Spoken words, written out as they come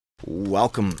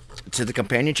Welcome to the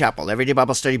Companion Chapel Everyday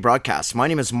Bible Study broadcast. My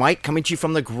name is Mike, coming to you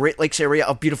from the Great Lakes area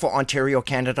of beautiful Ontario,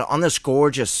 Canada, on this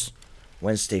gorgeous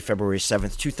Wednesday, February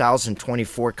 7th,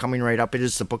 2024. Coming right up, it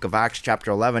is the book of Acts chapter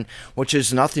 11, which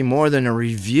is nothing more than a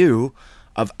review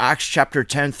of Acts chapter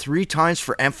 10 three times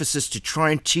for emphasis to try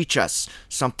and teach us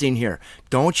something here.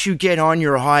 Don't you get on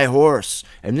your high horse.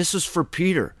 And this is for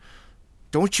Peter.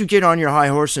 Don't you get on your high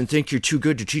horse and think you're too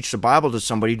good to teach the Bible to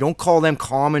somebody. Don't call them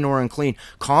common or unclean.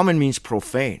 Common means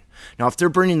profane. Now, if they're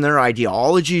bringing their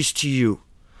ideologies to you,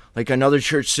 like another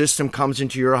church system comes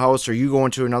into your house or you go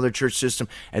into another church system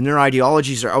and their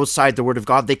ideologies are outside the Word of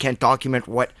God, they can't document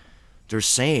what they're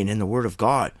saying in the Word of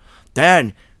God,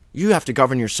 then you have to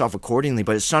govern yourself accordingly.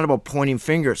 But it's not about pointing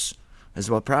fingers. It's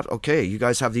about perhaps, okay, you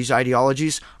guys have these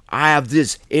ideologies. I have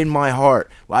this in my heart.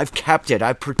 Well, I've kept it.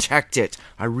 I protect it.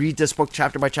 I read this book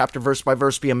chapter by chapter, verse by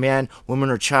verse. Be a man, woman,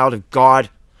 or child of God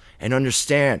and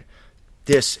understand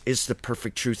this is the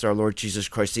perfect truth, our Lord Jesus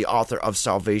Christ, the author of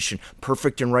salvation,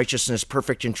 perfect in righteousness,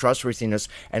 perfect in trustworthiness.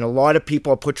 And a lot of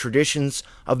people put traditions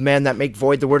of men that make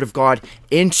void the word of God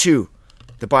into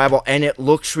the Bible, and it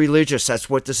looks religious. That's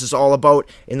what this is all about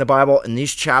in the Bible, in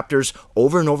these chapters,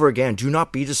 over and over again. Do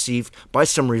not be deceived by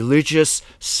some religious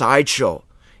sideshow.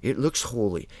 It looks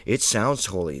holy. It sounds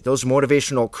holy. Those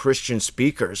motivational Christian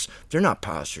speakers, they're not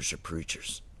pastors or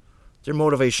preachers. They're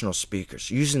motivational speakers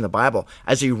using the Bible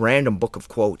as a random book of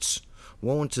quotes.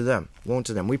 Woe unto them. Woe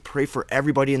unto them. We pray for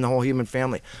everybody in the whole human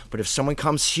family. But if someone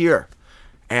comes here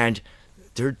and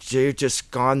they're just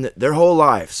gone their whole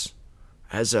lives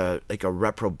as a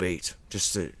reprobate,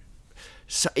 just a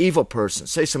evil person.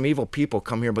 Say some evil people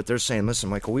come here, but they're saying, listen,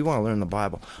 Michael, we want to learn the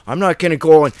Bible. I'm not going to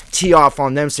go and tee off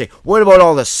on them and say, what about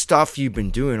all the stuff you've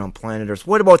been doing on planet Earth?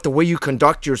 What about the way you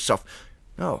conduct yourself?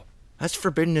 No, that's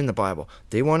forbidden in the Bible.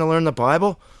 They want to learn the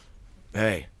Bible?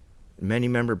 Hey,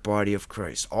 many-member body of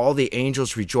Christ. All the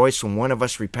angels rejoice when one of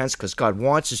us repents because God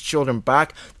wants his children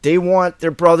back. They want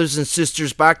their brothers and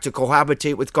sisters back to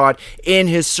cohabitate with God in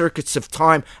his circuits of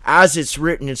time, as it's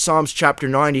written in Psalms chapter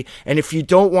 90. And if you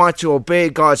don't want to obey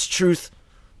God's truth,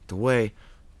 the way,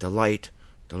 the light,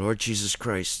 the Lord Jesus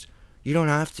Christ, you don't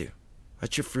have to.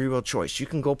 That's your free will choice. You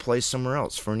can go play somewhere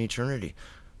else for an eternity.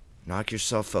 Knock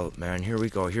yourself out, man. Here we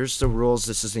go. Here's the rules.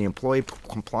 This is the employee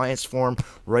compliance form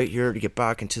right here to get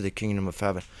back into the kingdom of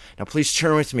heaven. Now, please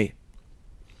turn with me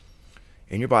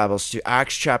in your Bibles to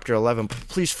Acts chapter 11.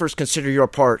 Please first consider your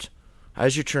part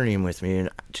as you're turning with me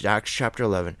to Acts chapter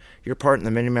 11. Your part in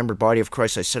the many-member body of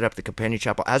Christ. I set up the Companion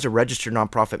Chapel as a registered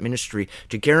nonprofit ministry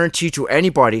to guarantee to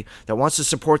anybody that wants to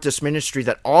support this ministry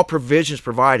that all provisions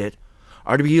provided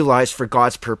are to be utilized for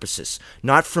God's purposes,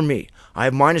 not for me. I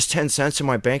have minus 10 cents in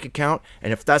my bank account,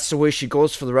 and if that's the way she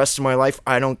goes for the rest of my life,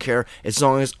 I don't care, as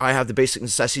long as I have the basic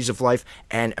necessities of life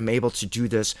and am able to do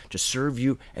this to serve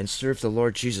you and serve the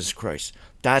Lord Jesus Christ.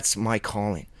 That's my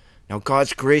calling. Now,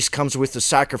 God's grace comes with the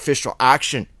sacrificial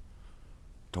action.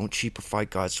 Don't cheapify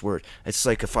God's word. It's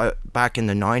like if back in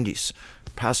the 90s,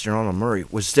 Pastor Arnold Murray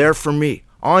was there for me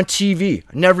on TV.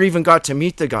 I never even got to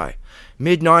meet the guy.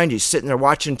 Mid-90s, sitting there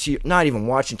watching TV, not even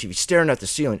watching TV, staring at the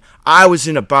ceiling. I was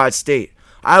in a bad state.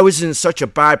 I was in such a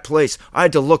bad place. I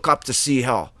had to look up to see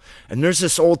hell. And there's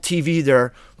this old TV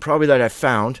there, probably that I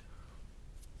found,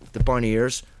 the bunny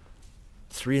ears,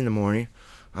 3 a.m.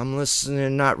 I'm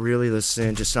listening, not really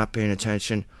listening, just not paying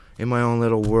attention, in my own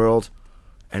little world.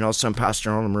 And all of a sudden,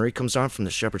 Pastor Arnold Murray comes on from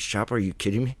the Shepherd's Chapel. Are you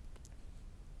kidding me?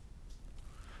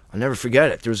 I'll never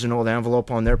forget it. There was an old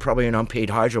envelope on there, probably an unpaid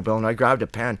hydro bill, and I grabbed a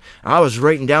pen, and I was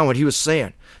writing down what he was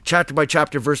saying. Chapter by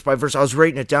chapter, verse by verse, I was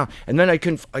writing it down. And then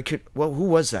well, who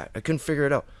was that? I couldn't figure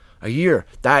it out.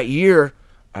 That year,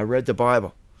 I read the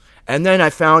Bible. And then I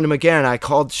found him again. I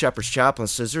called Shepherd's Chapel and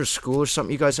said, is there a school or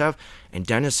something you guys have? And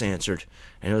Dennis answered.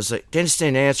 And it was like, Dennis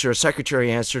didn't answer. A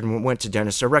secretary answered and went to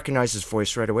Dennis. I recognized his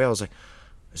voice right away. I was like,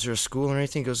 is there a school or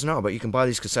anything? He goes, no, but you can buy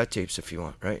these cassette tapes if you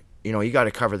want, right? You know, you got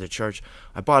to cover the church.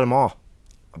 I bought them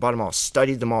all,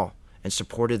 studied them all, and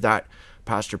supported that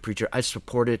pastor preacher. I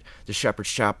supported the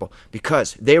Shepherd's Chapel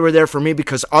because they were there for me,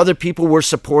 because other people were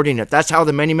supporting it. That's how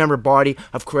the many-member body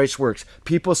of Christ works.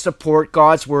 People support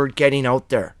God's word getting out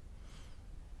there,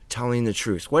 telling the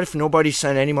truth. What if nobody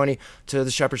sent any money to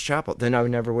the Shepherd's Chapel? Then I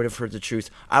never would have heard the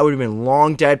truth. I would have been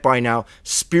long dead by now,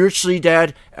 spiritually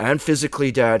dead and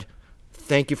physically dead.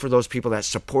 Thank you for those people that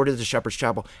supported the Shepherd's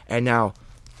Chapel, and now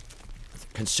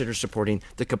consider supporting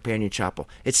the Companion Chapel.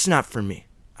 It's not for me.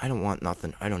 I don't want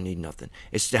nothing. I don't need nothing.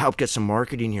 It's to help get some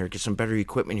marketing here, get some better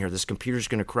equipment here. This computer's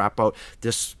going to crap out.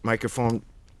 This microphone,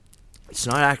 it's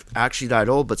not actually that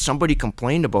old, but somebody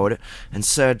complained about it and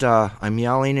said I'm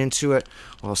yelling into it.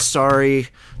 Well, sorry,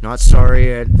 not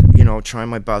sorry. And, trying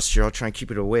my best here. I'll try and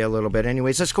keep it away a little bit.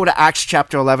 Anyways, let's go to Acts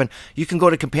chapter 11. You can go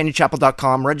to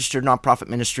companionchapel.com, registered nonprofit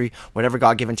ministry, whatever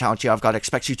God-given talent you have. God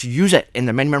expects you to use it in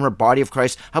the many-member body of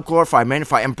Christ. Help glorify,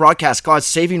 magnify, and broadcast God's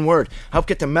saving word. Help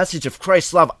get the message of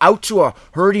Christ's love out to a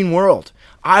hurting world.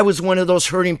 I was one of those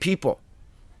hurting people.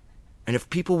 And if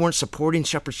people weren't supporting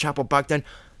Shepherd's Chapel back then,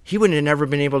 he wouldn't have never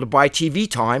been able to buy TV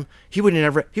time. He would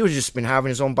have just been having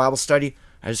his own Bible study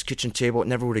at his kitchen table. It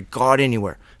never would have got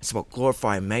anywhere. It's about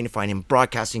glorifying, magnifying, and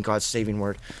broadcasting God's saving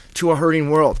word to a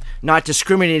hurting world, not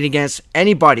discriminating against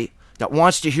anybody that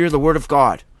wants to hear the word of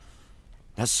God.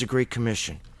 That's the Great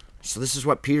Commission. So this is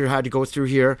what Peter had to go through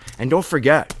here. And don't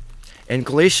forget, in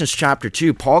Galatians chapter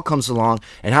 2, Paul comes along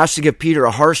and has to give Peter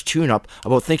a harsh tune-up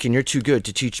about thinking you're too good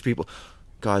to teach people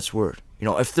God's word.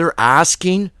 If they're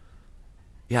asking,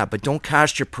 yeah, but don't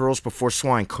cast your pearls before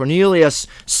swine. Cornelius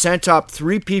sent up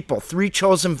 3 people, 3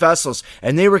 chosen vessels,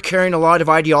 and they were carrying a lot of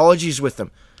ideologies with them.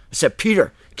 He said,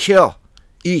 Peter, kill,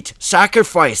 eat,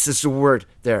 sacrifice is the word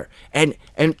there, and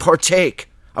partake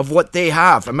of what they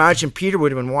have. Imagine Peter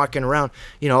would have been walking around,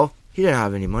 he didn't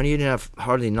have any money, he didn't have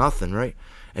hardly nothing, right?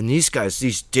 And these guys,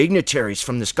 these dignitaries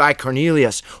from this guy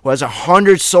Cornelius, who has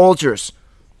 100 soldiers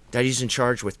that he's in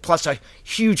charge with, plus a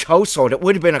huge household. It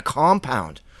would have been a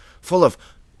compound full of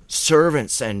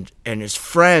servants and his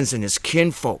friends and his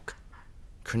kinfolk.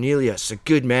 Cornelius, a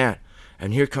good man.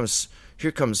 And here comes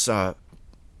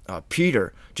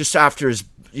Peter, just after his,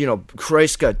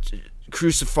 Christ got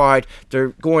crucified. They're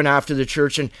going after the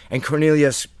church, and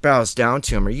Cornelius bows down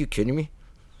to him. Are you kidding me?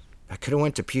 I could have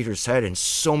went to Peter's head in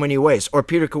so many ways. Or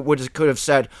Peter could have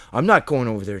said, I'm not going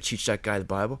over there to teach that guy the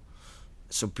Bible.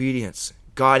 It's obedience.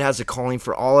 God has a calling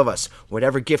for all of us.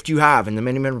 Whatever gift you have in the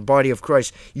many-member body of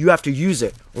Christ, you have to use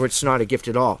it, or it's not a gift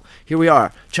at all. Here we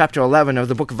are, chapter 11 of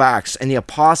the book of Acts. And the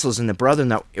apostles and the brethren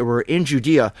that were in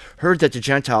Judea heard that the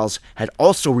Gentiles had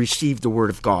also received the word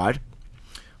of God.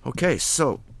 Okay,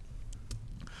 so,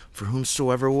 for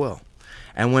whomsoever will.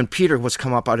 And when Peter was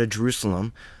come up out of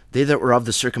Jerusalem, they that were of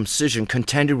the circumcision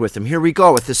contended with him. Here we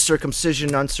go with this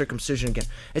circumcision, uncircumcision again.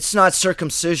 It's not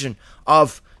circumcision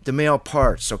of the male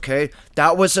parts, okay?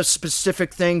 That was a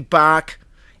specific thing back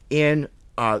in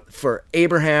for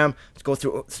Abraham. Go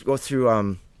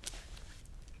through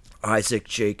Isaac,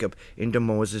 Jacob, into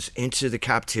Moses, into the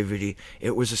captivity.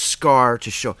 It was a scar to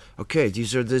show, okay,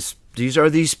 these are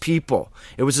these people.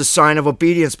 It was a sign of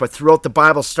obedience, but throughout the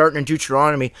Bible, starting in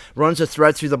Deuteronomy, runs a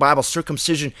thread through the Bible.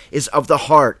 Circumcision is of the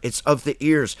heart. It's of the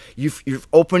ears. You've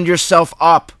opened yourself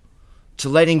up to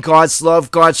letting God's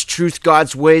love, God's truth,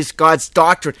 God's ways, God's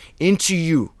doctrine into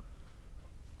you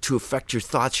to affect your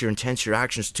thoughts, your intents, your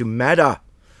actions, to meta.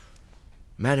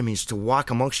 Meta means to walk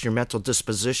amongst your mental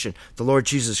disposition. The Lord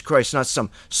Jesus Christ, not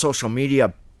some social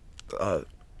media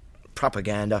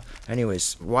propaganda.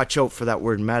 Anyways, watch out for that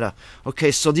word meta. Okay,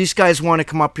 so these guys want to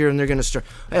come up here and they're going to start,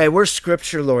 hey, we're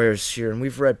scripture lawyers here, and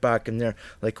we've read back in there,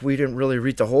 like we didn't really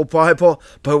read the whole Bible,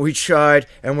 but we tried,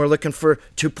 and we're looking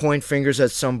to point fingers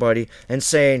at somebody and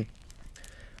saying,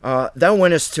 thou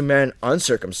wentest to men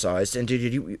uncircumcised, and did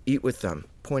you eat with them?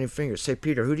 Pointing fingers. Say,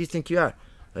 Peter, who do you think you are?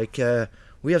 Like,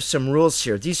 we have some rules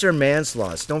here. These are man's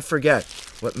laws. Don't forget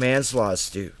what man's laws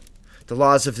do. The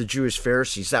laws of the Jewish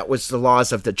Pharisees. That was the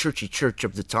laws of the churchy church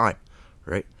of the time,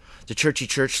 right? The churchy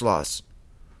church laws.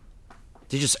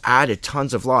 They just added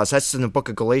tons of laws. That's in the book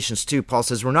of Galatians too. Paul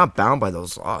says we're not bound by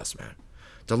those laws, man.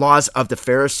 The laws of the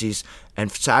Pharisees and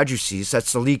Sadducees,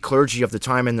 that's the lead clergy of the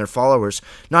time and their followers,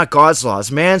 not God's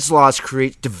laws. Man's laws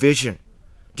create division,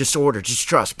 disorder,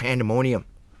 distrust, pandemonium.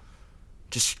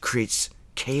 Just creates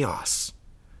chaos.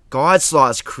 God's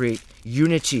laws create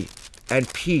unity and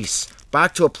peace.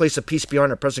 Back to a place of peace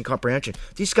beyond our present comprehension.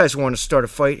 These guys want to start a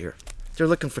fight here. They're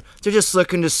just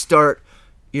looking to start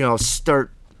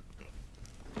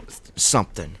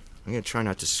something. I'm going to try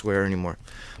not to swear anymore.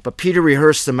 But Peter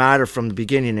rehearsed the matter from the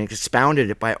beginning and expounded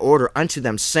it by order unto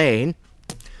them, saying,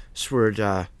 this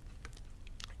word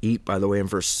eat, by the way, in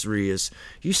verse 3 is,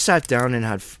 you sat down and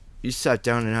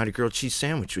had a grilled cheese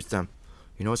sandwich with them.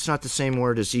 It's not the same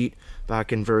word as eat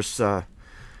back in verse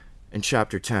in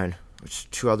chapter 10. Which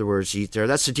 2 other words eat there.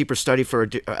 That's a deeper study for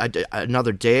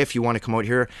another day. If you want to come out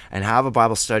here and have a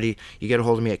Bible study, you get a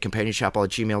hold of me at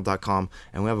companionchapel@gmail.com,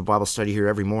 and we have a Bible study here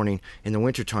every morning. In the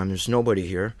wintertime, there's nobody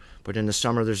here, but in the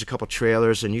summer, there's a couple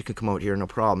trailers, and you can come out here, no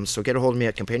problem. So get a hold of me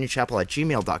at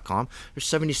companionchapel@gmail.com. There's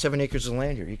 77 acres of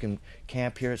land here. You can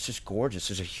camp here. It's just gorgeous.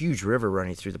 There's a huge river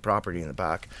running through the property in the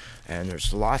back, and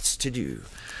there's lots to do.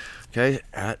 Okay,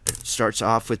 it starts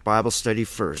off with Bible study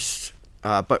first.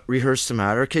 But rehearse the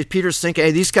matter. Okay, Peter's thinking, hey,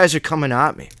 these guys are coming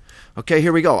at me. Okay,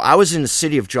 here we go. I was in the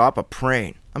city of Joppa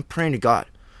praying. I'm praying to God.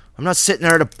 I'm not sitting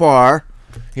there at a bar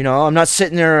You know, I'm not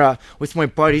sitting there with my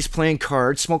buddies playing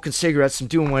cards, smoking cigarettes, and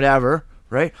doing whatever,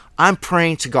 right? I'm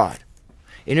praying to God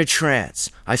in a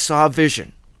trance. I saw a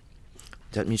vision.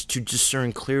 That means to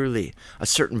discern clearly a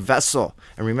certain vessel.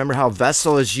 And remember how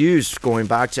vessel is used going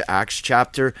back to Acts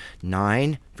chapter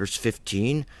 9, verse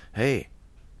 15. Hey,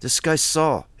 this guy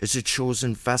Saul is a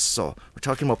chosen vessel. We're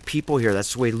talking about people here.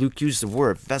 That's the way Luke used the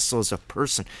word. Vessel is a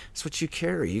person. That's what you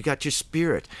carry. You got your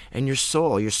spirit and your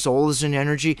soul. Your soul is an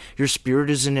energy. Your spirit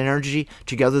is an energy.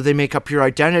 Together they make up your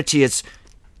identity. It's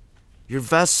your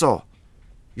vessel.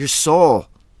 Your soul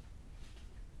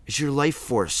is your life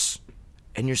force.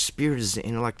 And your spirit is the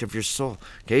intellect of your soul.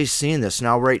 Okay, seeing this.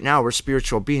 Now, right now, we're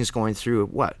spiritual beings going through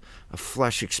what? A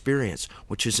flesh experience,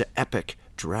 which is an epic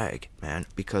drag, man,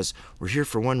 because we're here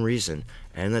for one reason.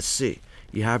 And let's see.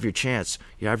 You have your chance.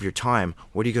 You have your time.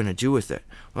 What are you going to do with it?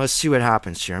 Well, let's see what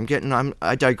happens here.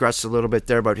 I digressed a little bit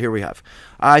there, but here we have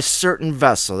a certain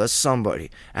vessel. That's somebody.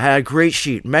 I had a great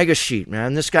sheet, mega sheet,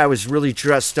 man. This guy was really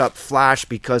dressed up, flash,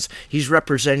 because he's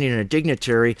representing a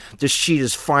dignitary. This sheet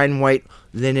is fine white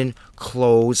linen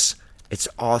clothes. It's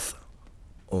othone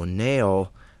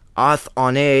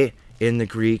in the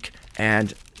Greek,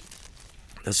 and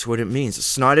that's what it means.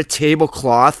 It's not a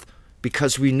tablecloth,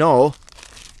 because we know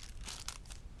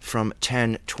from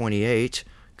 10:28,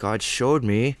 God showed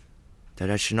me that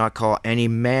I should not call any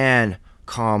man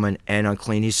common and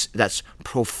unclean. That's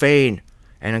profane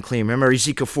and unclean. Remember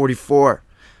Ezekiel 44,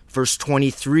 verse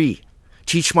 23.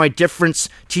 Teach my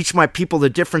people the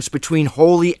difference between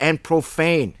holy and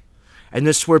profane. And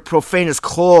this word profane is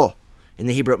kol in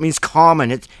the Hebrew. It means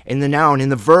common. It's in the noun, in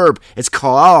the verb. It's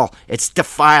kal. It's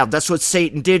defiled. That's what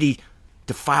Satan did. He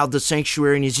defiled the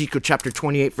sanctuary in Ezekiel chapter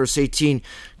 28, verse 18.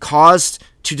 Caused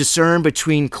to discern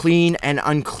between clean and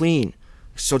unclean.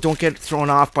 So don't get thrown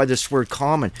off by this word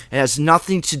common. It has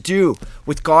nothing to do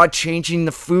with God changing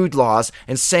the food laws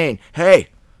and saying, hey,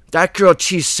 that grilled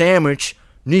cheese sandwich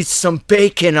needs some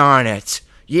bacon on it.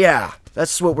 Yeah,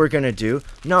 that's what we're going to do.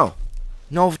 No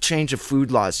change of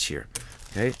food laws here.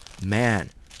 Okay,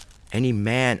 any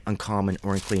man uncommon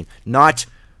or unclean. Not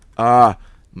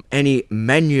any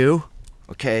menu.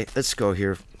 Okay, let's go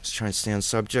here. Let's try and stay on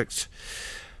subject.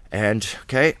 And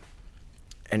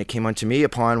it came unto me,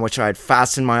 upon which I had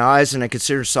fastened my eyes, and I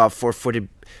considered saw 4-footed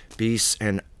beasts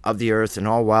and of the earth, and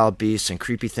all wild beasts and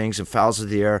creepy things and fowls of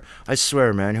the air. I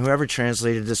swear, man, whoever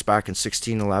translated this back in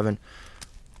 1611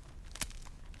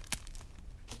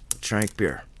 drank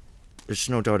beer. There's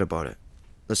no doubt about it.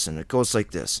 Listen, it goes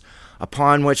like this.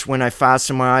 Upon which, when I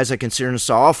fastened my eyes, I considered and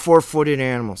saw all 4-footed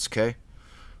animals,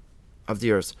 of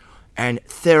the earth. And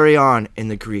therion in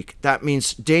the Greek. That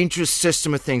means dangerous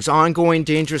system of things, ongoing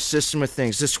dangerous system of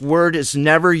things. This word is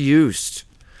never used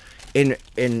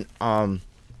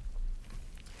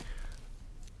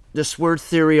this word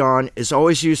therion is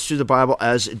always used through the Bible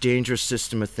as a dangerous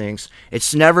system of things.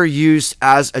 It's never used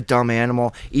as a dumb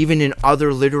animal, even in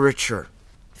other literature.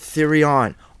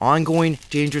 Therion, ongoing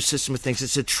dangerous system of things.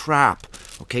 It's a trap.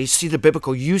 Okay, see the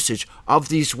biblical usage of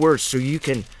these words so you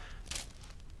can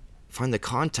find the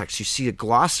context. You see a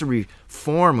glossary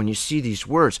form when you see these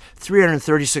words.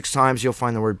 336 times you'll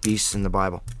find the word beast in the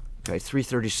Bible. Okay,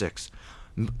 336.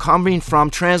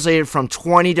 Translated from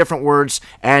 20 different words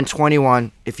and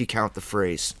 21 if you count the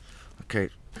phrase. Okay,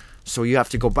 so you have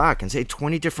to go back and say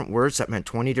 20 different words. That meant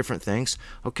 20 different things.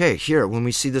 Okay, here, when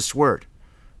we see this word,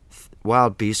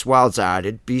 wild beast, wild's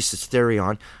added, beast is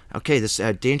therion. Okay, this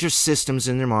dangerous systems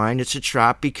in their mind. It's a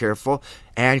trap, be careful.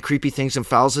 And creepy things and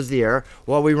fowls of the air.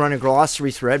 Well, we run a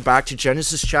glossary thread back to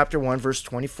Genesis chapter 1, verse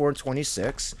 24 and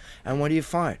 26. And what do you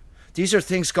find? These are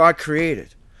things God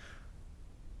created.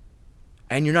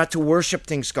 And you're not to worship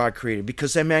things God created,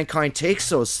 because then mankind takes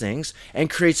those things and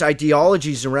creates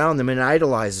ideologies around them and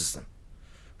idolizes them.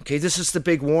 Okay, this is the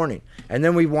big warning. And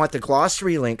then we want the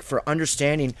glossary link for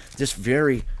understanding this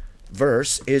very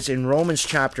verse is in Romans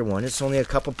chapter 1. It's only a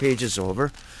couple pages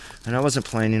over, and I wasn't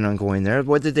planning on going there.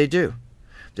 What did they do?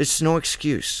 There's no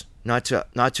excuse not to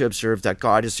observe that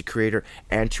God is the creator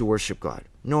and to worship God.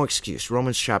 No excuse.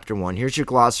 Romans chapter 1. Here's your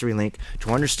glossary link to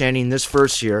understanding this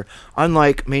verse here.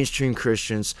 Unlike mainstream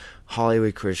Christians,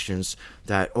 Hollywood Christians,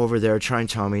 that over there try and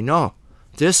tell me, no,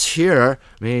 this here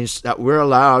means that we're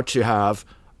allowed to have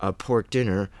a pork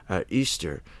dinner at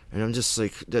Easter. And I'm just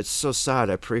like, that's so sad.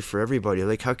 I pray for everybody.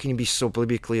 Like, how can you be so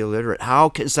biblically illiterate?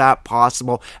 How is that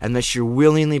possible unless you're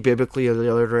willingly biblically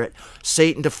illiterate?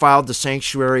 Satan defiled the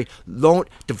sanctuary. Don't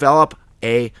develop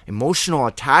a emotional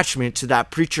attachment to that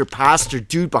preacher, pastor,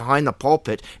 dude behind the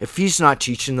pulpit if he's not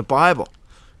teaching the Bible.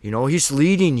 He's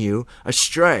leading you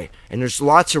astray. And there's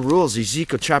lots of rules.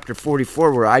 Ezekiel chapter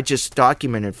 44, where I just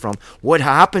documented from. What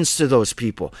happens to those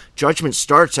people? Judgment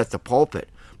starts at the pulpit,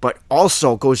 but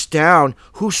also goes down.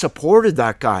 Who supported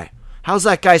that guy? How's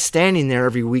that guy standing there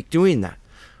every week doing that?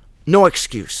 No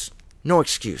excuse. No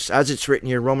excuse. As it's written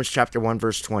here, Romans chapter 1,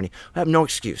 verse 20. I have no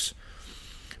excuse.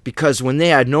 Because when they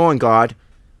had known God,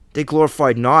 they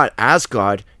glorified not as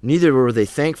God, neither were they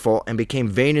thankful, and became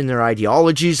vain in their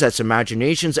ideologies, that's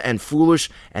imaginations, and foolish,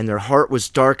 and their heart was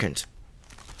darkened.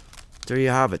 There you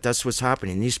have it. That's what's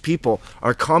happening. These people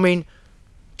are coming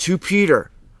to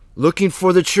Peter, looking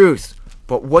for the truth.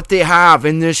 But what they have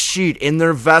in this sheet, in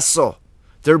their vessel,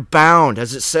 they're bound,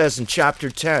 as it says in chapter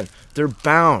 10. They're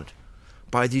bound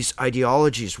by these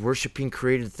ideologies, worshiping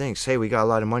created things. Hey, we got a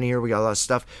lot of money here, we got a lot of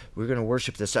stuff, we're going to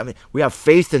worship this. I mean, we have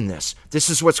faith in this. This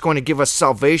is what's going to give us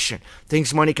salvation.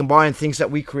 Things money can buy and things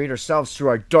that we create ourselves through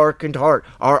our darkened heart,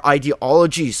 our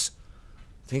ideologies.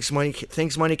 Things money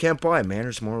can't buy.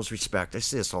 Manners, morals, respect. I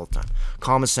say this all the time.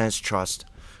 Common sense, trust,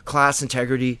 class,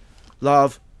 integrity,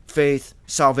 love, faith,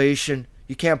 salvation.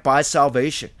 You can't buy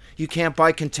salvation. You can't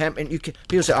buy contentment.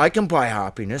 People say, I can buy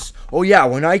happiness. Oh yeah,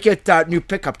 when I get that new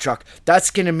pickup truck,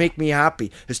 that's going to make me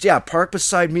happy. Park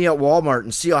beside me at Walmart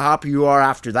and see how happy you are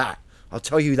after that. I'll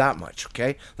tell you that much,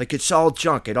 okay? Like, it's all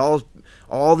junk.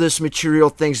 All this material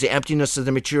things, the emptiness of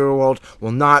the material world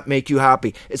will not make you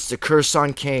happy. It's the curse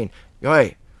on Cain.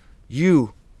 Hey,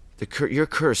 your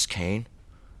curse, Cain,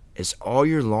 is all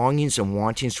your longings and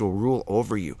wantings will rule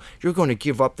over you. You're going to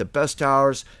give up the best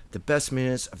hours, the best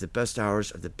minutes of the best hours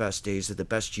of the best days of the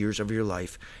best years of your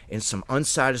life in some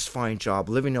unsatisfying job,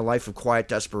 living a life of quiet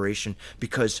desperation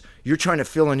because you're trying to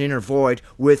fill an inner void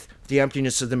with the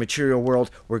emptiness of the material world,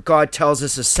 where God tells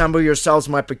us, assemble yourselves,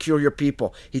 my peculiar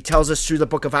people. He tells us through the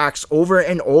book of Acts over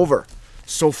and over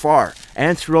so far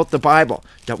and throughout the Bible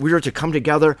that we are to come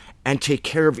together and take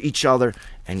care of each other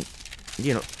and,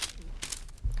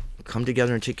 come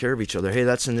together and take care of each other. Hey,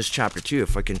 that's in this chapter too.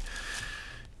 If I can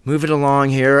move it along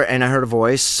here. And I heard a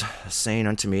voice saying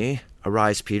unto me,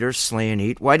 arise, Peter, slay and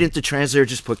eat. Why didn't the translator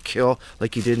just put kill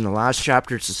like he did in the last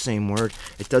chapter? It's the same word.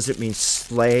 It doesn't mean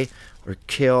slay or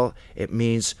kill. It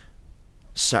means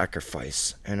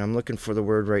sacrifice. And I'm looking for the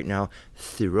word right now.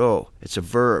 Thero. It's a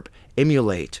verb.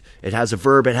 Emulate. It has a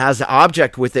verb. It has the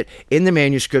object with it in the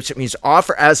manuscripts. It means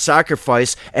offer as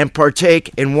sacrifice and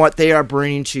partake in what they are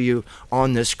bringing to you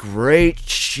on this great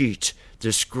sheet.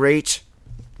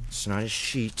 It's not a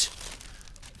sheet.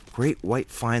 Great white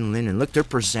fine linen. Look, they're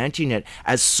presenting it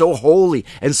as so holy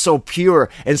and so pure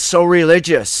and so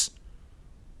religious.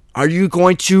 Are you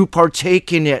going to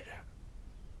partake in it?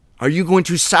 Are you going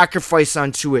to sacrifice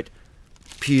unto it,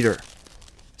 Peter?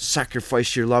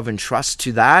 Sacrifice your love and trust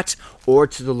to that or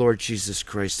to the Lord Jesus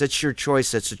Christ. That's your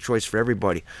choice. That's a choice for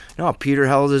everybody. No, Peter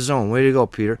held his own. Way to go,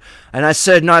 Peter. And I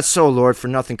said, not so, Lord, for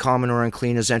nothing common or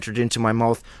unclean has entered into my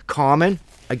mouth. Common,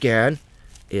 again,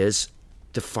 is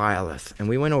defileth. And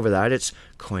we went over that. It's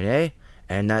koine,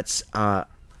 and that's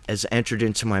has entered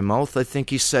into my mouth, I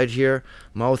think he said here.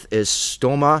 Mouth is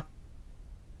stoma.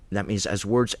 That means as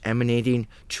words emanating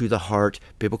to the heart,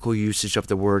 biblical usage of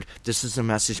the word. This is the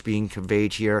message being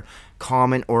conveyed here.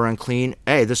 Common or unclean.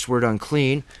 Hey, this word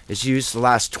unclean is used the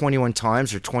last 21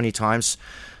 times or 20 times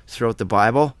throughout the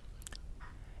Bible.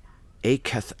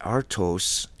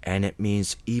 Akathartos, and it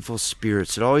means evil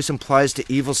spirits. It always implies to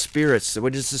evil spirits.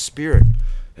 What is the spirit?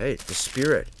 Hey, the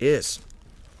spirit is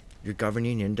your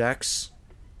governing index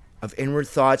of inward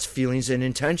thoughts, feelings, and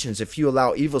intentions. If you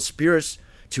allow evil spirits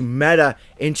to meta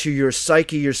into your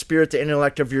psyche, your spirit, the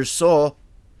intellect of your soul,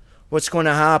 what's going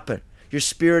to happen? Your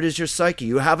spirit is your psyche.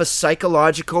 You have a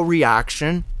psychological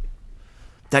reaction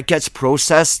that gets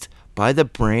processed by the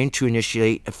brain to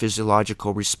initiate a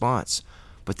physiological response.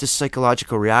 But this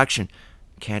psychological reaction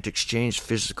can't exchange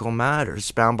physical matter.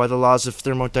 It's bound by the laws of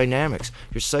thermodynamics.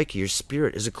 Your psyche, your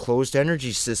spirit, is a closed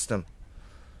energy system.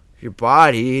 Your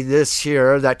body, this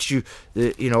here, that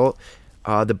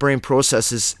the brain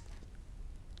processes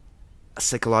a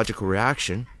psychological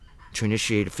reaction to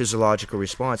initiate a physiological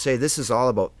response. Hey, this is all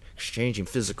about exchanging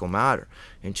physical matter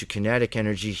into kinetic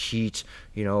energy, heat,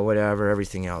 whatever,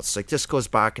 everything else. Like, this goes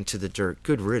back into the dirt.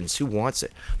 Good riddance. Who wants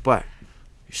it? But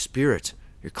your spirit,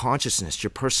 your consciousness, your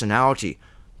personality,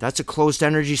 that's a closed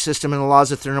energy system in the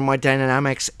laws of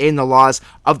thermodynamics, in the laws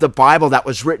of the Bible that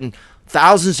was written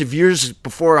thousands of years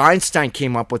before Einstein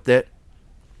came up with it.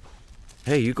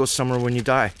 Hey, you go somewhere when you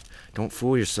die. Don't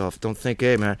fool yourself. Don't think,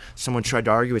 hey, man, someone tried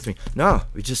to argue with me. No,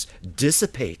 we just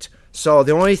dissipate. So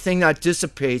the only thing that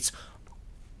dissipates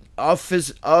of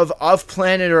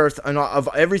planet Earth and of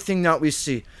everything that we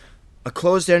see, a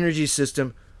closed energy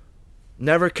system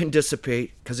never can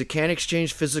dissipate because it can't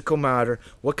exchange physical matter.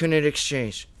 What can it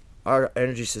exchange? Our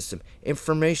energy system.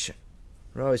 Information.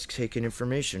 We're always taking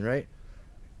information, right?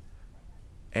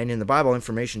 And in the Bible,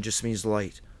 information just means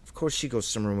light. Of course you go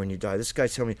somewhere when you die. This guy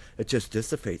telling me it just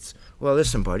dissipates. Well,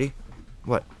 listen, buddy.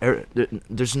 What?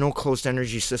 There's no closed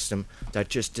energy system that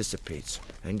just dissipates.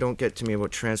 And don't get to me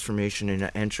about transformation and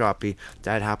entropy.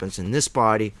 That happens in this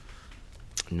body,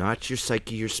 not your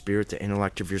psyche, your spirit, the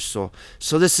intellect of your soul.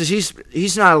 So this is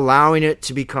he's not allowing it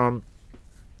to become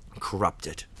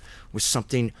corrupted with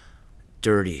something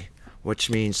dirty,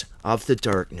 which means of the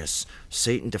darkness.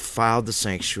 Satan defiled the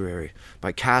sanctuary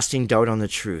by casting doubt on the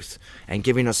truth and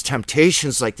giving us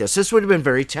temptations like this. This would have been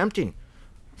very tempting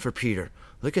for Peter.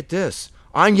 Look at this.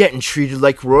 I'm getting treated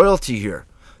like royalty here.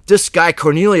 This guy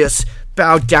Cornelius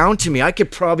bowed down to me. I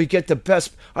could probably get the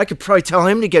best. I could probably tell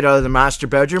him to get out of the master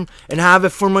bedroom and have it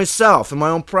for myself in my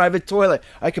own private toilet.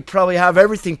 I could probably have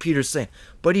everything Peter's saying.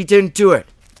 But he didn't do it.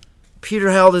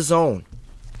 Peter held his own.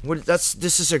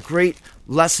 This is a great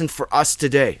lesson for us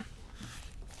today.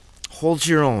 Hold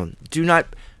your own. Do not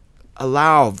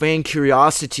allow vain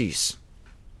curiosities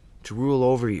to rule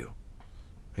over you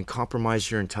and compromise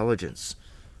your intelligence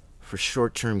for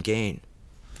short-term gain.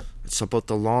 It's about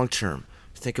the long term.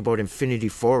 Think about infinity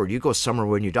forward. You go somewhere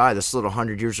when you die. This little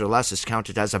 100 years or less is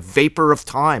counted as a vapor of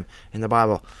time in the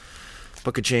Bible.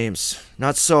 Book of James.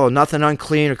 Not so. Nothing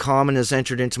unclean or common has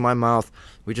entered into my mouth.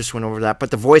 We just went over that.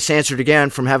 But the voice answered again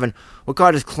from heaven, what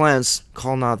God has cleansed,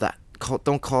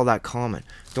 don't call that common.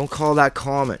 Don't call that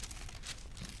common.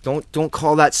 Don't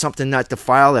call that something that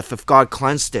defileth if God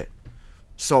cleansed it.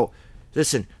 So,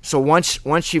 listen. So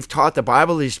once you've taught the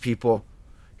Bible to these people,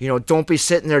 don't be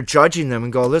sitting there judging them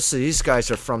and go, listen, these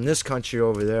guys are from this country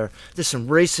over there. There's some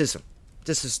racism.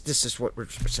 This is what we're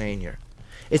saying here.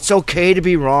 It's okay to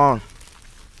be wrong.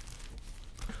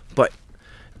 But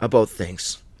about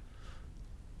things.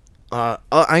 I'm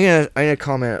gonna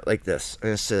comment like this. I'm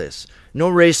gonna say this: no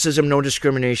racism, no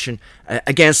discrimination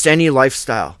against any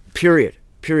lifestyle. Period.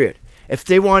 If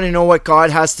they want to know what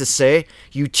God has to say,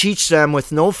 you teach them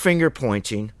with no finger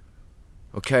pointing.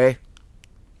 Okay.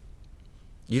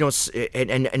 You don't,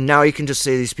 and now you can just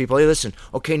say to these people, hey, listen.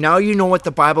 Okay, now you know what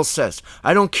the Bible says.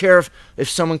 I don't care if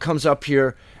someone comes up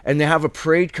here and they have a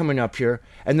parade coming up here,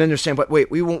 and then they're saying, but wait,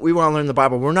 we want to learn the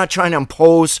Bible. We're not trying to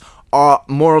impose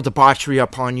moral debauchery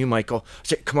upon you, Michael.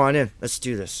 Say, come on in. Let's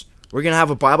do this. We're going to have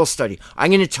a Bible study.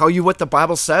 I'm going to tell you what the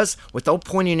Bible says without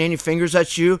pointing any fingers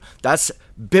at you. That's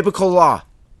biblical law.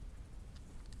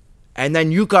 And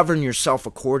then you govern yourself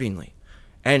accordingly.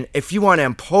 And if you want to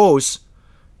impose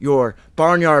your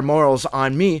barnyard morals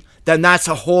on me, then that's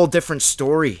a whole different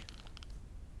story.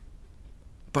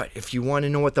 But if you want to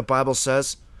know what the Bible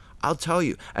says, I'll tell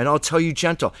you. And I'll tell you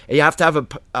gentle. And you have to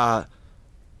have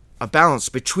a balance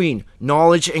between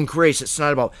knowledge and grace. It's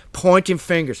not about pointing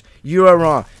fingers. You are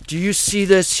wrong. Do you see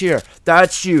this here?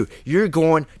 That's you. You're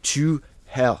going to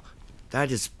hell.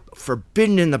 That is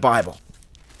forbidden in the Bible.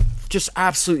 Just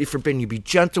absolutely forbidden. You be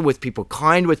gentle with people,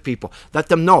 kind with people. Let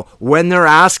them know when they're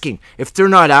asking. If they're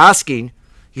not asking,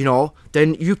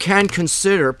 then you can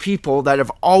consider people that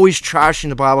have always trashed in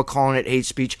the Bible, calling it hate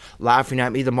speech, laughing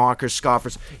at me, the mockers,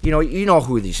 scoffers. You know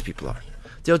who these people are.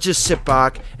 They'll just sit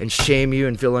back and shame you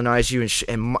and villainize you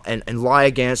and lie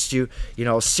against you,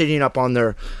 sitting up on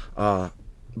their,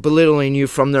 belittling you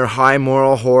from their high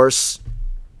moral horse.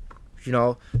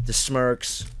 The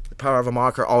smirks. The power of a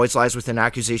mocker always lies within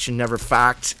accusation, never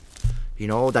fact.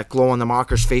 That glow on the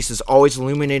mocker's face is always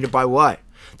illuminated by what?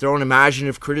 Their own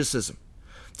imaginative criticism.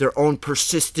 Their own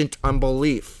persistent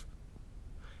unbelief.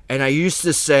 And I used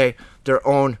to say their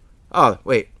own,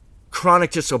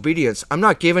 chronic disobedience. I'm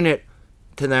not giving it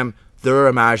to them their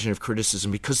imaginative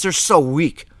criticism because they're so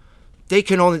weak. They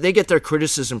get their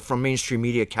criticism from mainstream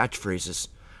media catchphrases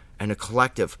and a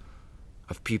collective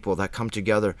of people that come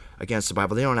together against the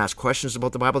Bible. They don't ask questions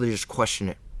about the Bible, they just question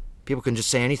it. People can just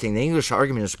say anything. The English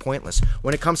argument is pointless.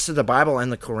 When it comes to the Bible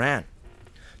and the Quran,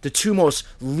 the two most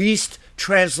least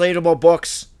translatable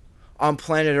books on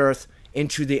planet Earth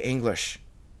into the English,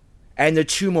 and the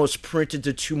two most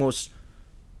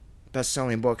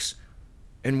best-selling books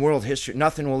in world history.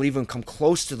 Nothing will even come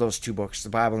close to those two books, the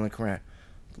Bible and the Quran.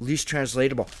 Least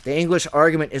translatable. The English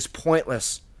argument is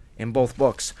pointless in both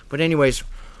books. But anyways,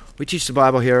 we teach the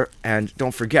Bible here, and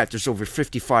don't forget, there's over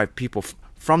 55 people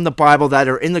from the Bible that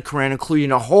are in the Quran,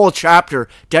 including a whole chapter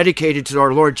dedicated to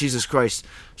our Lord Jesus Christ.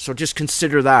 So just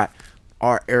consider that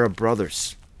our Arab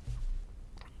brothers.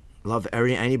 Love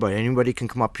anybody. Anybody can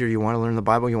come up here. You want to learn the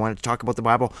Bible? You want to talk about the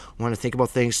Bible? Want to think about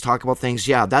things? Talk about things?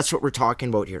 Yeah, that's what we're talking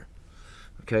about here.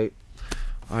 Okay?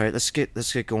 All right, let's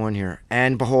get going here.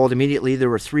 And behold, immediately there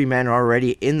were 3 men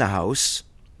already in the house.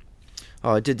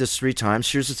 Oh, I did this 3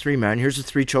 times. Here's the 3 men. Here's the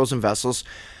 3 chosen vessels.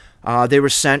 They were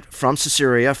sent from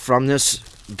Caesarea, from this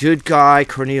good guy,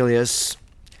 Cornelius.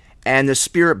 And the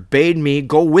Spirit bade me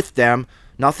go with them,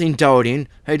 nothing doubting.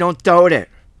 Hey, don't doubt it.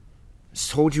 I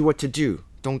told you what to do.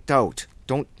 Don't doubt.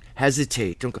 Don't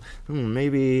hesitate. Don't go,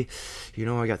 maybe,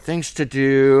 I got things to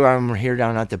do. I'm here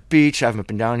down at the beach. I haven't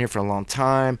been down here for a long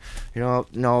time.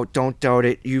 No, don't doubt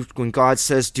it. When God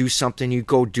says do something, you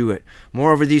go do it.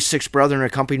 Moreover, these 6 brethren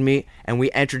accompanied me, and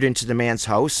we entered into the man's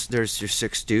house. There's your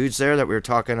 6 dudes there that we were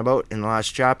talking about in the last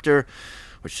chapter,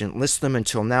 which didn't list them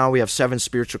until now. We have 7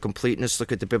 spiritual completeness.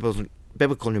 Look at the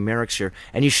biblical numerics here.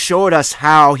 And he showed us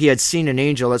how he had seen an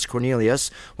angel, that's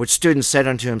Cornelius, which stood and said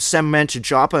unto him, send men to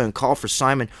Joppa and call for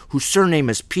Simon, whose surname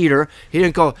is Peter. He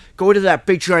didn't go to that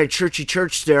big giant churchy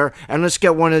church there and let's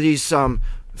get one of these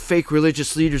fake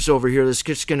religious leaders over here that's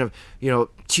just going to,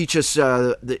 teach us,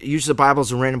 use the Bible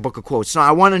as a random book of quotes. No,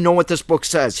 I want to know what this book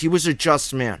says. He was a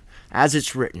just man, as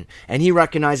it's written, and he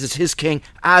recognizes his king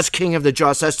as king of the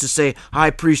just, as to say, high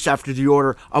priest after the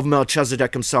order of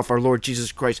Melchizedek himself, our Lord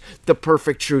Jesus Christ, the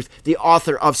perfect truth, the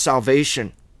author of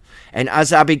salvation. And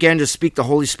as I began to speak, the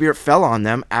Holy Spirit fell on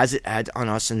them, as it had on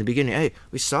us in the beginning. Hey,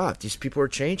 we saw it. These people are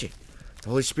changing. The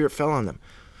Holy Spirit fell on them.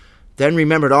 Then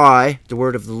remembered I the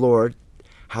word of the Lord,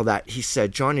 how that he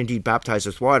said, John indeed baptized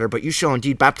with water, but you shall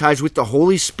indeed baptize with the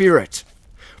Holy Spirit.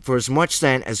 For as much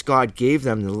then as God gave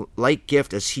them the like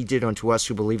gift as he did unto us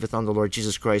who believeth on the Lord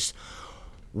Jesus Christ,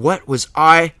 what was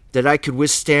I that I could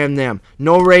withstand them?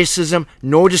 No racism,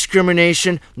 no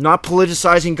discrimination, not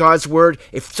politicizing God's word.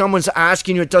 If someone's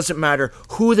asking you, it doesn't matter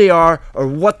who they are or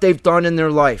what they've done in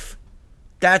their life.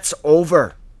 That's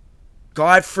over.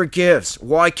 God forgives.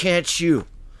 Why can't you?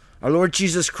 Our Lord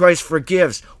Jesus Christ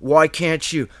forgives. Why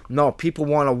can't you? No, people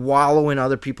want to wallow in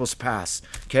other people's past.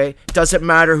 Okay? Doesn't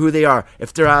matter who they are.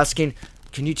 If they're asking,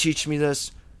 can you teach me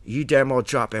this? You damn well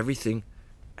drop everything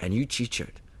and you teach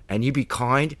it. And you be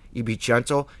kind, you be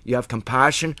gentle, you have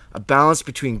compassion, a balance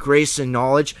between grace and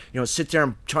knowledge. Sit there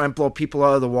and try and blow people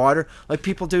out of the water like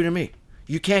people do to me.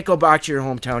 You can't go back to your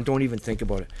hometown. Don't even think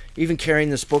about it. Even carrying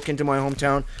this book into my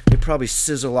hometown, they probably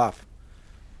sizzle up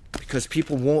because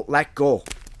people won't let go.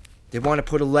 They want to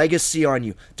put a legacy on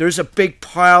you. There's a big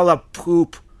pile of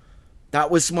poop.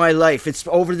 That was my life. It's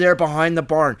over there behind the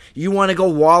barn. You want to go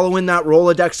wallow in that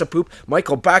Rolodex of poop?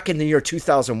 Michael, back in the year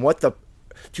 2000,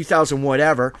 2000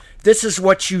 whatever, this is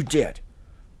what you did.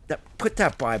 Put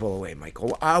that Bible away,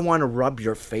 Michael. I want to rub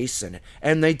your face in it.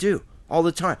 And they do, all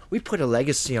the time. We put a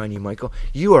legacy on you, Michael.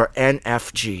 You are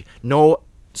NFG. Know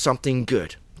something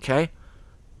good, okay?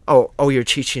 Oh, you're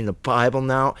teaching the Bible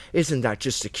now? Isn't that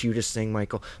just the cutest thing,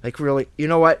 Michael? Like, really? You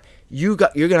know what? You're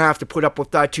going to have to put up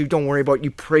with that too. Don't worry about it.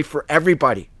 You pray for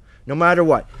everybody. No matter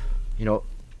what. No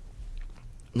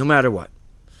matter what.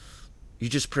 You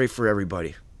just pray for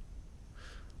everybody.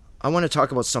 I want to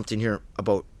talk about something here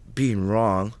about being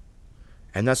wrong.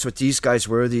 And that's what these guys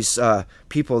were. These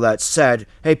people that said,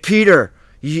 hey, Peter,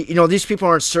 these people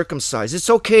aren't circumcised. It's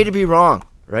okay to be wrong,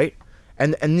 right?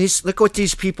 And look what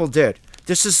these people did.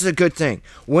 This is a good thing.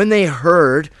 When they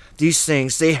heard these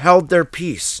things, they held their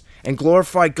peace and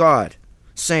glorified God,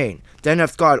 saying, then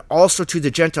hath God also to the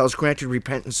Gentiles granted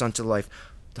repentance unto life.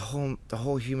 The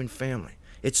whole human family.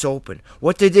 It's open.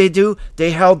 What did they do? They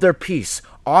held their peace.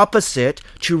 Opposite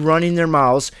to running their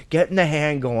mouths, getting the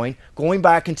hand going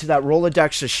back into that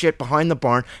Rolodex of shit behind the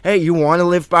barn. Hey, you want to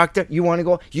live back there? You want to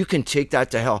go? You can take that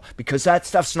to hell because that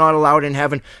stuff's not allowed in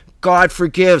heaven. God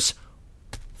forgives.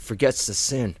 Forgets the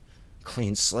sin.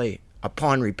 Clean slate.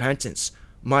 Upon repentance,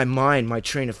 my mind, my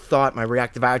train of thought, my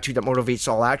reactive attitude that motivates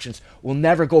all actions will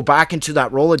never go back into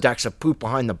that Rolodex of poop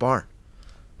behind the barn.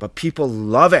 But people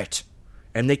love it,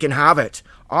 and they can have it.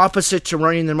 Opposite to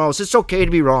running their mouths. It's okay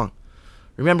to be wrong.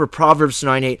 Remember Proverbs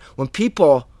 9:8. When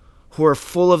people who are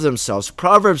full of themselves,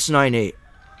 Proverbs 9:8,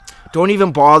 don't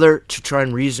even bother to try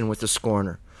and reason with a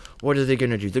scorner. What are they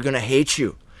going to do? They're going to hate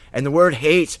you. And the word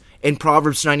hate in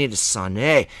Proverbs 9:8 is sane.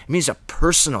 It means a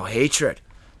personal hatred.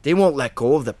 They won't let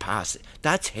go of the past.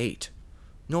 That's hate.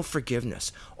 No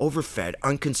forgiveness. Overfed,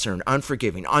 unconcerned,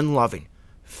 unforgiving, unloving.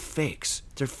 Fakes.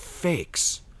 They're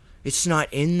fakes. It's not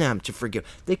in them to forgive.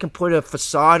 They can put a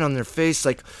facade on their face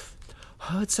like,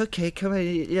 oh, it's okay, come on,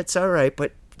 it's all right,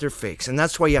 but they're fakes. And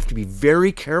that's why you have to be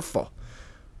very careful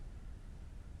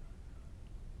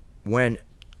when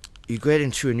you get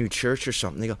into a new church or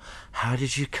something. They go, how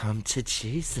did you come to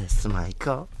Jesus,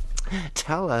 Michael?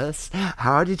 Tell us,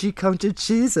 how did you come to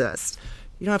Jesus?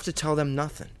 You don't have to tell them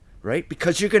nothing, right?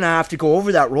 Because you're going to have to go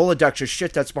over that Rolodex of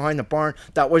shit that's behind the barn.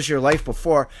 That was your life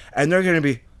before. And they're going to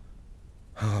be,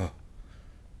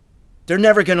 They're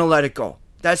never going to let it go.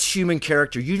 That's human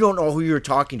character. You don't know who you're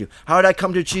talking to. How did I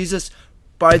come to Jesus?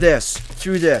 By this,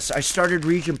 through this. I started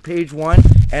reading page 1,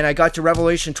 and I got to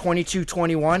Revelation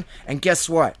 22:21, and guess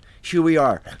what? Here we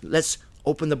are. Let's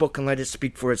open the book and let it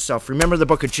speak for itself. Remember, the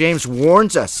book of James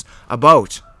warns us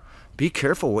about, be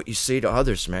careful what you say to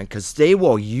others, man, because they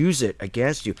will use it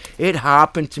against you. It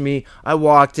happened to me. I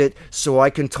walked it so I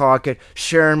can talk it,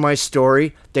 sharing my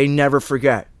story. They never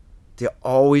forget. They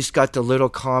always got the little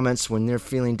comments when they're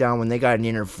feeling down, when they got an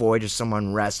inner void or some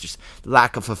unrest, just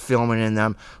lack of fulfillment in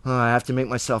them. Oh, I have to make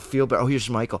myself feel better. Oh, here's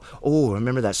Michael. Oh,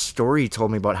 remember that story he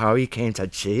told me about how he came to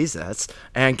Jesus?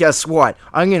 And guess what?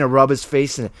 I'm going to rub his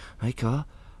face in it. Michael,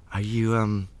 are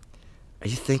you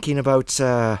thinking about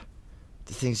the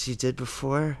things you did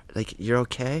before? Like, you're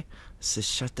okay? I said,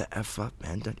 shut the F up,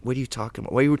 man. What are you talking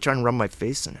about? Why are you trying to rub my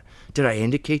face in it? Did I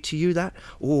indicate to you that?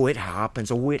 Oh, it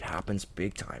happens. Oh, it happens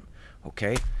big time.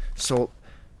 Okay, so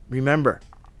remember,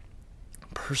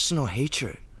 personal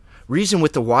hatred. Reason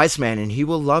with the wise man, and he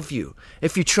will love you.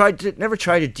 If you never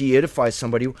try to deify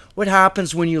somebody, what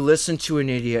happens when you listen to an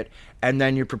idiot and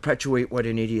then you perpetuate what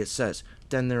an idiot says?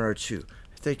 Then there are two.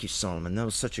 Thank you, Solomon. That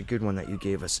was such a good one that you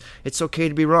gave us. It's okay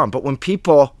to be wrong, but when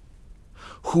people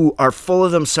who are full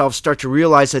of themselves start to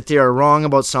realize that they are wrong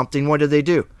about something, what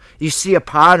do? You see a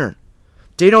pattern.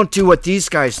 They don't do what these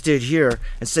guys did here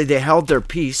and say they held their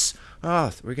peace.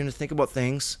 Oh, we're going to think about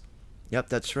things. Yep,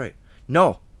 that's right.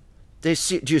 No. Do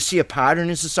you see a pattern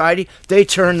in society? They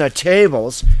turn the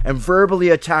tables and verbally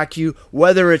attack you,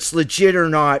 whether it's legit or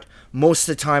not. Most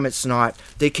of the time it's not.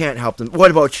 They can't help them. What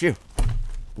about you?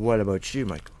 What about you,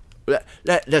 Michael?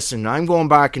 Listen, I'm going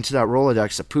back into that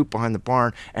Rolodex of poop behind the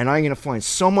barn, and I'm going to find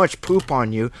so much poop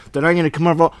on you that I'm going to come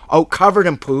out covered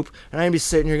in poop, and I'm going to be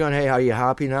sitting here going, hey, are you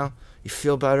happy now? You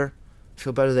feel better?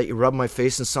 Feel better that you rub my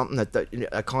face in something that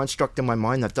a construct in my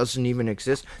mind that doesn't even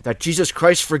exist, that Jesus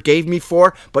Christ forgave me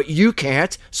for, but you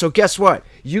can't. So guess what?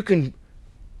 You can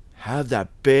have that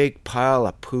big pile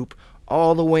of poop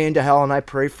all the way into hell, and I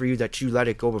pray for you that you let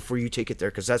it go before you take it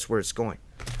there, because that's where it's going.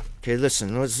 Okay,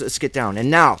 listen, let's get down. And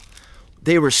now,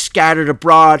 they were scattered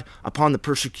abroad upon the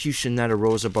persecution that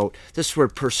arose about. This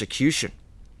word persecution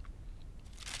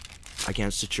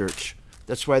against the church.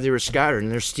 That's why they were scattered.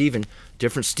 And there's Stephen,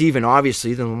 different Stephen,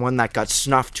 obviously, than the one that got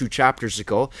snuffed 2 chapters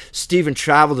ago. Stephen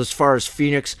traveled as far as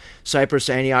Phoenix, Cyprus,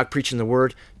 Antioch, preaching the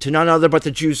word to none other but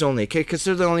the Jews only. Okay, because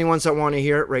they're the only ones that want to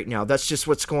hear it right now. That's just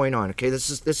what's going on. Okay, this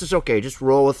is okay. Just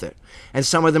roll with it. And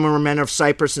some of them were men of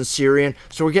Cyprus and Syrian.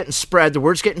 So we're getting spread. The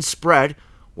word's getting spread.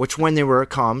 Which when they were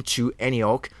come to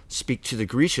Antioch, speak to the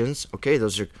Grecians. Okay,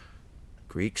 those are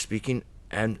Greek-speaking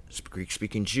and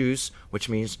Greek-speaking Jews, which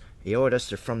means Eodas,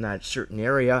 they're from that certain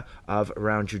area of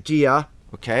around Judea,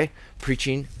 okay,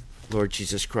 preaching Lord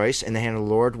Jesus Christ, and the hand of the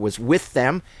Lord was with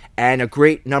them, and a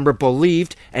great number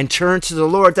believed and turned to the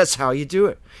Lord. That's how you do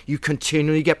it. You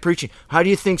continually get preaching. How do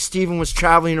you think Stephen was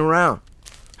traveling around?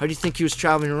 How do you think he was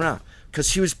traveling around?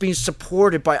 Because he was being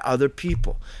supported by other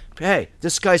people. Hey,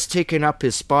 this guy's taking up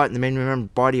his spot in the main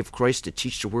body of Christ to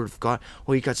teach the word of God.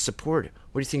 Well, he got supported.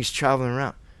 What do you think he's traveling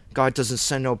around? God doesn't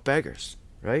send out beggars,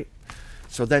 right?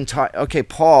 So then,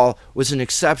 Paul was an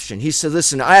exception. He said,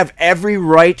 listen, I have every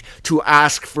right to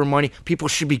ask for money. People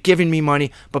should be giving me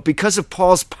money. But because of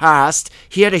Paul's past,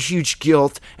 he had a huge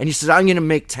guilt. And he said, I'm going to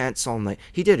make tents all night.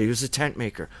 He did. He was a tent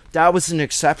maker. That was an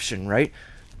exception, right?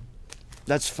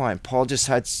 That's fine. Paul just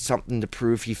had something to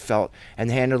prove, he felt. And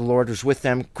the hand of the Lord was with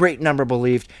them. Great number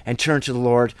believed and turned to the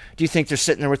Lord. Do you think they're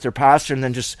sitting there with their pastor and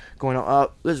then just going,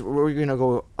 we're going to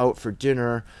go out for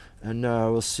dinner and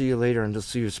we'll see you later, and they'll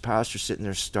see his pastor sitting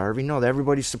there starving? No,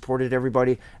 everybody supported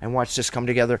everybody. And watch this come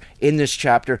together in this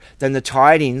chapter. Then the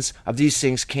tidings of these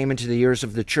things came into the ears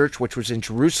of the church, which was in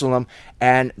Jerusalem,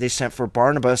 and they sent for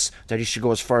Barnabas that he should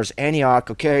go as far as Antioch.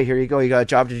 Okay, here you go. You got a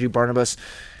job to do, Barnabas.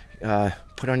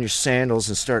 Put on your sandals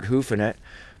and start hoofing it.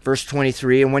 Verse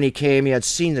 23, and when he came, he had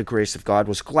seen the grace of God,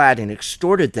 was glad, and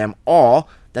exhorted them all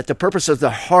that the purpose of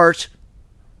the heart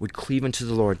would cleave unto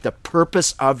the Lord. The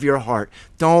purpose of your heart.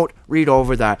 Don't read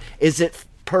over that. Is it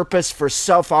purpose for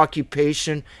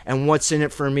self-occupation and what's in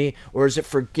it for me, or is it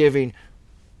for giving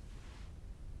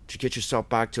to get yourself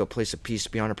back to a place of peace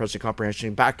beyond our present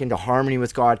comprehension, back into harmony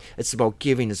with God? It's about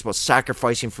giving. It's about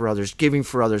sacrificing for others, giving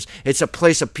for others. It's a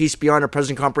place of peace beyond our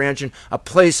present comprehension, a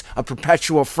place of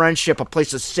perpetual friendship, a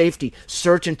place of safety,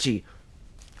 certainty.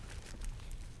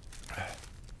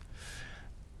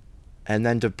 And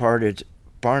then departed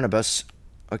Barnabas,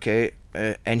 okay,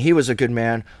 and he was a good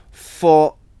man,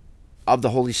 full of the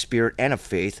Holy Spirit and of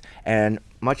faith, and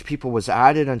much people was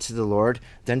added unto the Lord.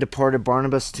 Then departed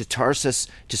Barnabas to Tarsus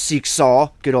to seek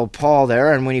Saul, good old Paul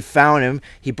there. And when he found him,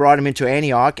 he brought him into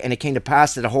Antioch. And it came to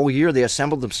pass that a whole year they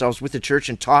assembled themselves with the church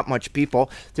and taught much people.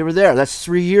 They were there. That's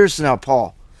 3 years now,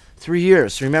 Paul. 3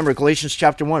 years. Remember, Galatians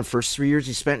chapter 1, first 3 years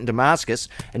he spent in Damascus,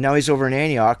 and now he's over in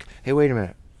Antioch. Hey, wait a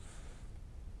minute.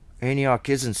 Antioch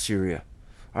is in Syria.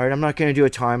 All right, I'm not going to do a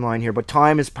timeline here, but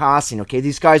time is passing, okay?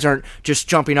 These guys aren't just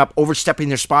jumping up, overstepping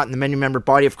their spot in the many-member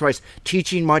body of Christ,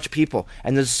 teaching much people.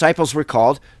 And the disciples were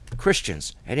called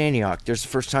Christians at Antioch. There's the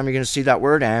first time you're going to see that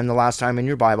word, and the last time in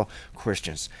your Bible,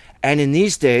 Christians. And in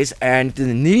these days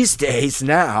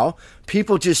now,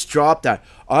 people just drop that.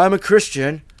 I'm a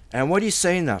Christian, and what are you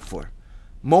saying that for?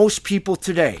 Most people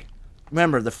today,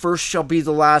 remember, the first shall be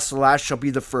the last shall be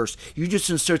the first. You just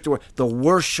insert the word, the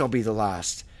worst shall be the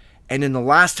last. And in the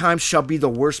last time shall be the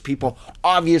worst people.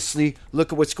 Obviously,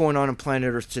 look at what's going on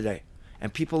planet Earth today.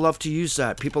 And people love to use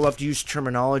that. People love to use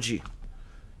terminology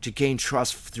to gain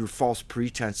trust through false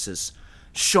pretenses.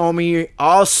 Show me,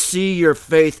 I'll see your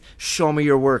faith. Show me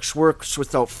your works. Works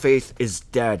without faith is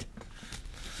dead.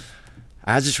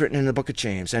 As it's written in the book of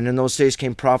James. And in those days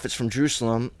came prophets from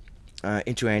Jerusalem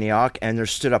into Antioch, and there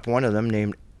stood up one of them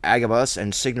named Agabus,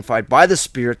 and signified by the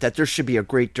Spirit that there should be a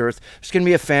great dearth. There's going to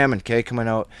be a famine, coming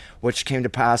out, which came to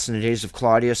pass in the days of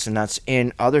Claudius, and that's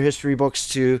in other history books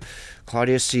too,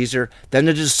 Claudius Caesar. Then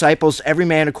the disciples, every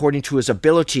man according to his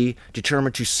ability,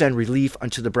 determined to send relief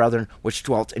unto the brethren which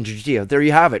dwelt in Judea. There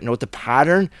you have it. Note the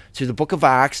pattern through the book of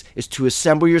Acts is to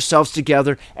assemble yourselves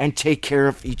together and take care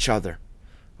of each other.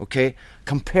 Okay?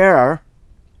 Compare.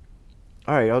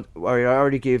 All right, I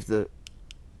already gave the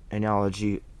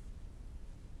analogy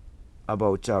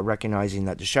about recognizing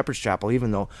that the Shepherd's Chapel,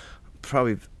 even though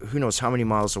probably who knows how many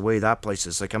miles away that place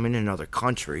is, like I'm in another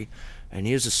country, and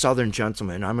he is a southern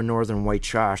gentleman. I'm a northern white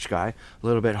trash guy, a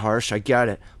little bit harsh, I get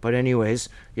it. But anyways,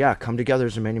 yeah, come together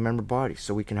as a many-member body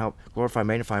so we can help glorify,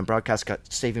 magnify, and broadcast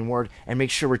God's saving word and make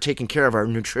sure we're taking care of our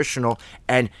nutritional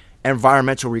and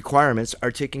environmental requirements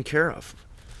are taken care of.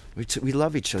 We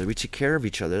love each other. We take care of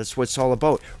each other. That's what it's all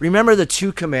about. Remember the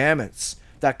 2 commandments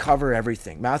that cover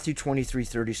everything. Matthew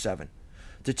 23:37.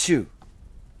 The 2.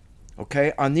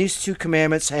 Okay? On these 2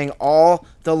 commandments hang all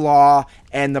the law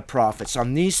and the prophets.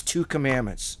 On these 2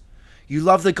 commandments. You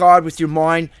love the God with your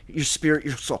mind, your spirit,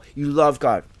 your soul. You love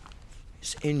God.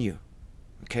 It's in you.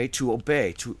 Okay? To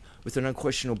obey, with an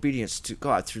unquestioned obedience to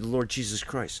God through the Lord Jesus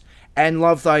Christ. And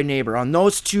love thy neighbor. On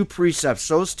those 2 precepts,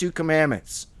 those 2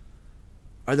 commandments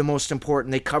are the most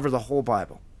important. They cover the whole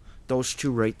Bible. Those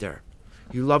 2 right there.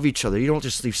 You love each other. You don't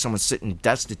just leave someone sitting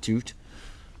destitute.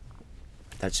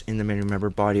 That's in the many-member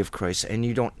body of Christ. And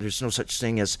there's no such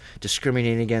thing as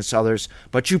discriminating against others.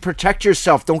 But you protect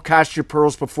yourself. Don't cast your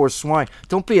pearls before swine.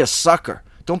 Don't be a sucker.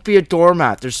 Don't be a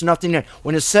doormat. There's nothing there.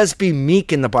 When it says be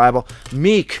meek in the Bible,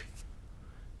 meek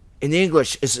in the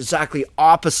English is exactly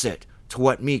opposite to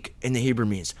what meek in the Hebrew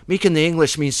means. Meek in the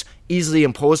English means easily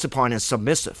imposed upon and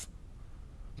submissive.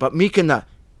 But meek in the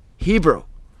Hebrew,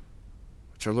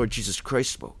 which our Lord Jesus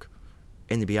Christ spoke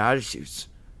in the Beatitudes,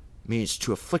 means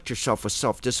to afflict yourself with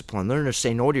self-discipline. Learn to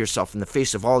say no to yourself in the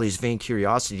face of all these vain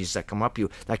curiosities that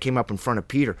came up in front of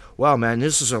Peter. Well, man,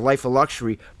 this is a life of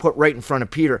luxury put right in front of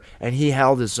Peter, and he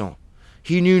held his own.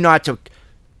 He knew not to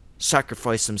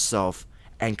sacrifice himself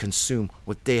and consume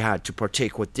what they had to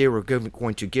partake, what they were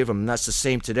going to give him. And that's the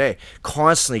same today.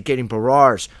 Constantly getting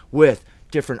barraged with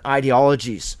different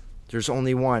ideologies. There's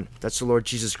only one. That's the Lord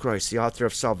Jesus Christ, the author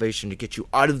of salvation, to get you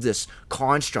out of this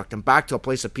construct and back to a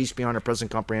place of peace beyond our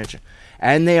present comprehension.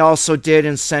 And they also did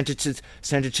and sent it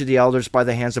to the elders by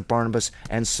the hands of Barnabas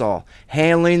and Saul.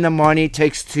 Handling the money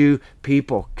takes 2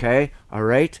 people, okay? All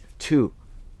right? 2.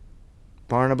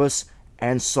 Barnabas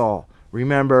and Saul.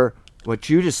 Remember what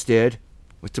Judas did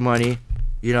with the money.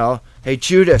 Hey,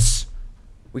 Judas,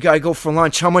 we got to go for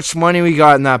lunch. How much money we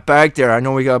got in that bag there? I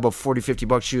know we got about 40, 50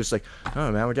 bucks. Judas like,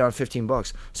 oh, man, we're down 15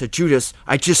 bucks. I said, Judas,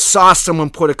 I just saw someone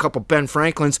put a couple Ben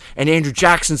Franklins and Andrew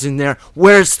Jacksons in there.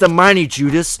 Where's the money,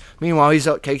 Judas? Meanwhile, he's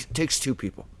out. Takes 2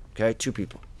 people. Okay, 2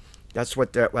 people. That's why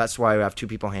we have 2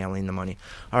 people handling the money.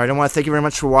 All right, I want to thank you very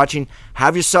much for watching.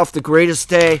 Have yourself the greatest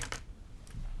day,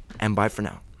 and bye for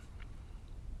now.